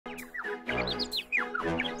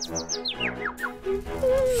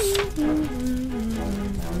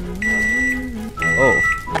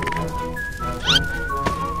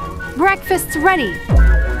Breakfast's ready.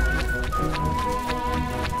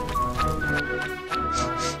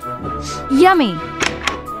 Yummy.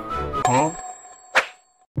 Huh?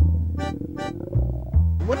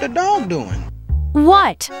 What the dog doing?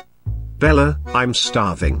 What? Bella, I'm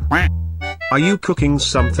starving. Are you cooking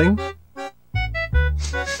something?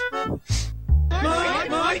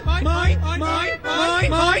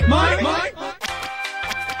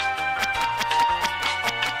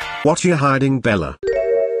 What you hiding, Bella?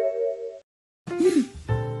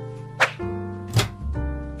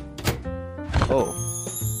 Oh.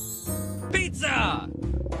 Pizza!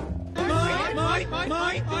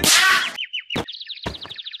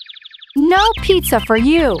 No pizza for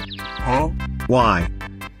you. Huh? Why?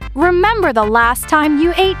 Remember the last time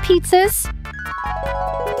you ate pizzas?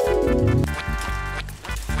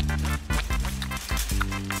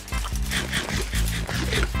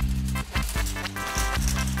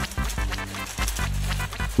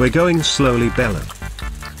 We're going slowly, Bella.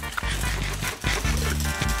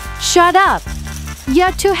 Shut up.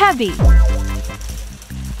 You're too heavy.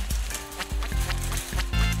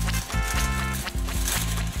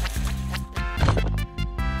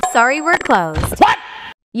 Sorry, we're closed. What?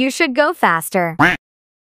 You should go faster.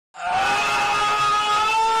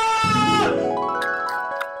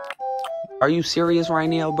 Are you serious right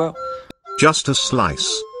now, bro? Just a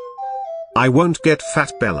slice. I won't get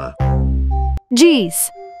fat, Bella. Geez.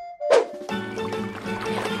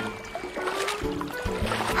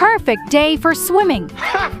 Perfect day for swimming.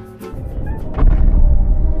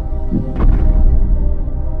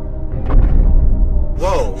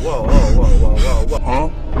 Whoa, whoa, whoa, whoa, whoa, whoa, whoa. Huh?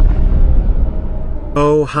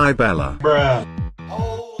 Oh, hi, Bella. Bruh.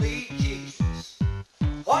 Holy Jesus.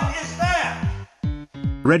 What is that?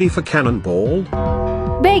 Ready for cannonball?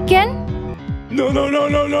 Bacon? No, no, no,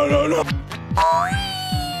 no, no, no, no.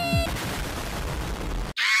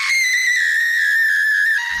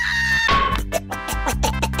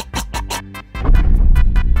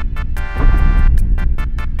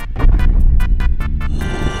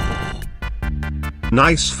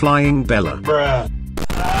 Nice flying, Bella. Bruh.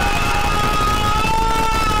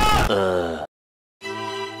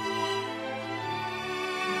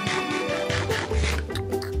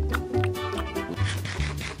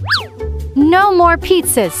 No more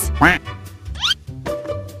pizzas.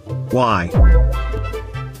 Why?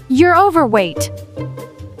 You're overweight.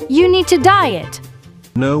 You need to diet.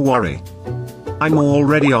 No worry. I'm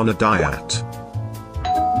already on a diet.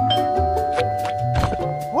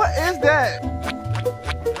 What is that?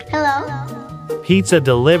 Hello? Pizza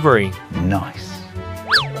delivery. Nice.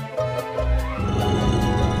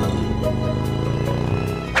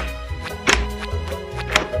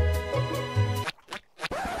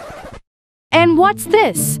 And what's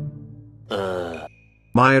this?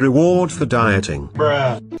 My reward for dieting.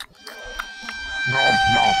 Bruh.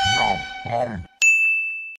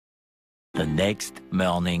 The next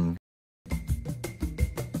morning.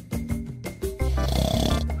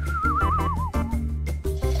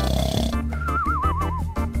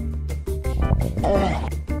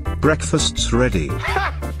 Breakfast's ready.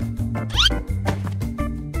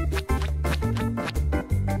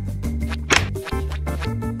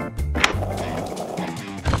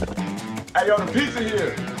 I got a pizza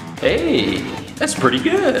here. Hey, that's pretty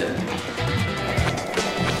good.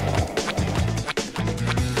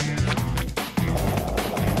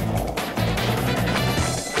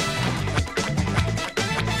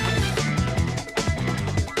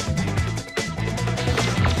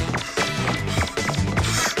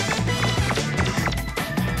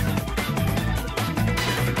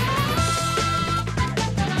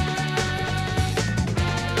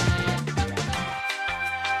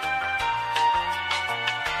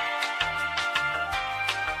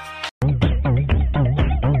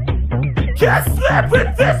 Just slap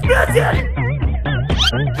with this music!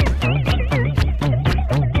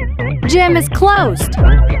 Gym is closed.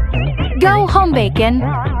 Go home, Bacon.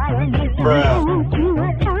 Bruh.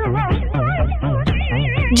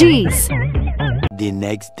 Geez. The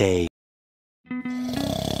next day.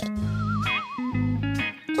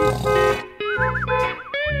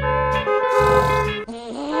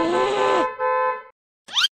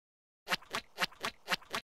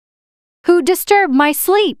 Who disturbed my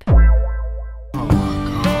sleep?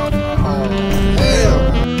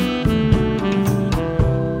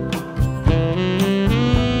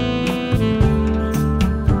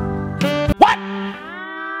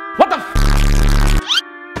 What the f?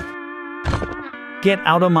 Get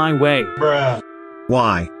out of my way. Bruh.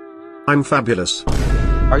 Why? I'm fabulous.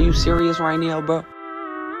 Are you serious right now, bro?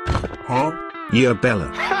 Huh? Yeah,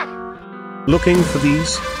 Bella. Looking for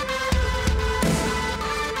these?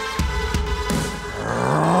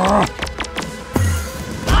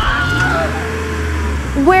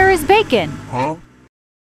 Where is bacon? Huh?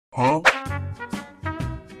 Huh?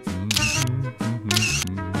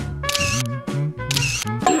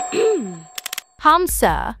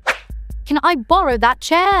 Hamza, can I borrow that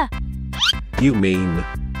chair? You mean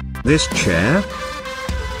this chair?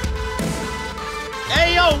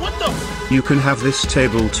 Hey, yo, what the? You can have this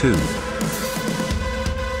table too.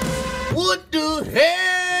 What the hell?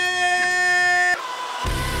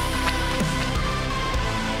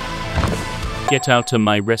 Get out of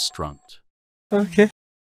my restaurant. Okay.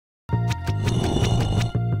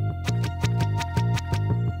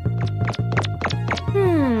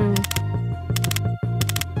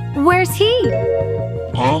 Where's he?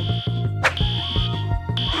 Huh?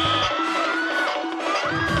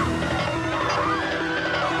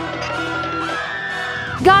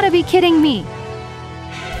 Gotta be kidding me.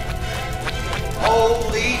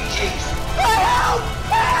 Holy Jesus.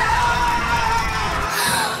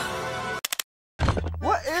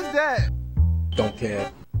 What is that? Don't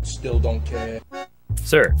care. Still don't care.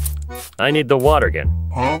 Sir, I need the water gun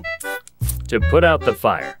Huh? to put out the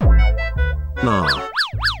fire. Nah.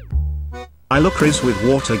 I look Riz with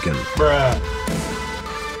water gun. Bruh.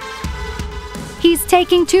 He's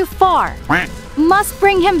taking too far. Must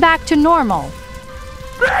bring him back to normal.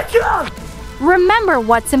 Remember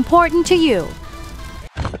what's important to you.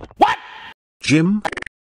 Jim?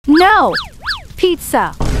 No!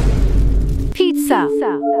 Pizza. Pizza.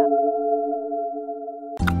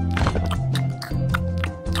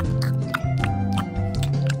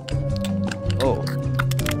 Oh.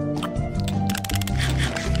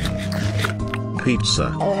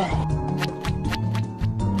 Pizza.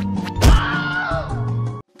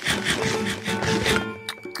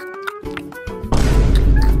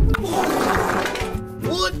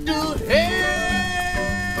 What the hell?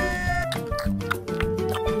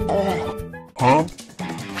 Huh?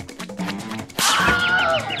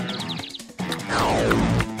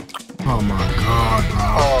 Oh my God.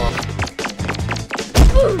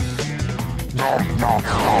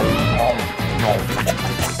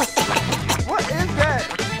 What is that?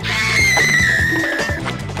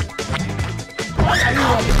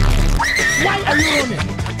 Why are you running?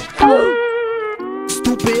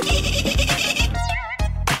 Stupid.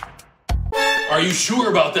 Are you sure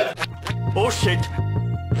about that? Bullshit.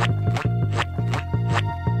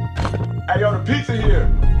 Hey, yo, the pizza here.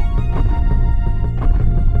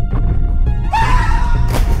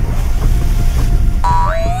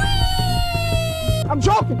 I'm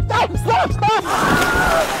joking. Stop.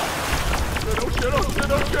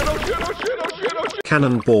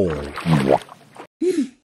 Cannonball.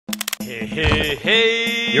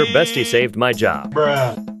 Hey. Your bestie saved my job.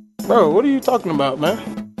 Bruh. Bro, what are you talking about,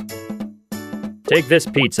 man? Take this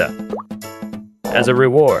pizza as a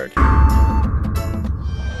reward.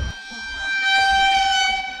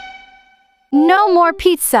 No more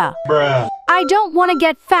pizza. Bruh. I don't want to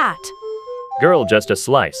get fat. Girl, just a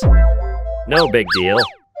slice. No big deal.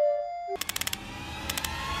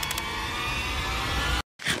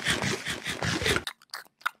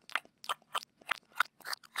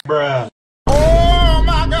 Bruh. Oh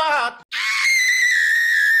my God.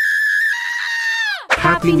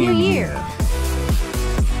 Happy New Year.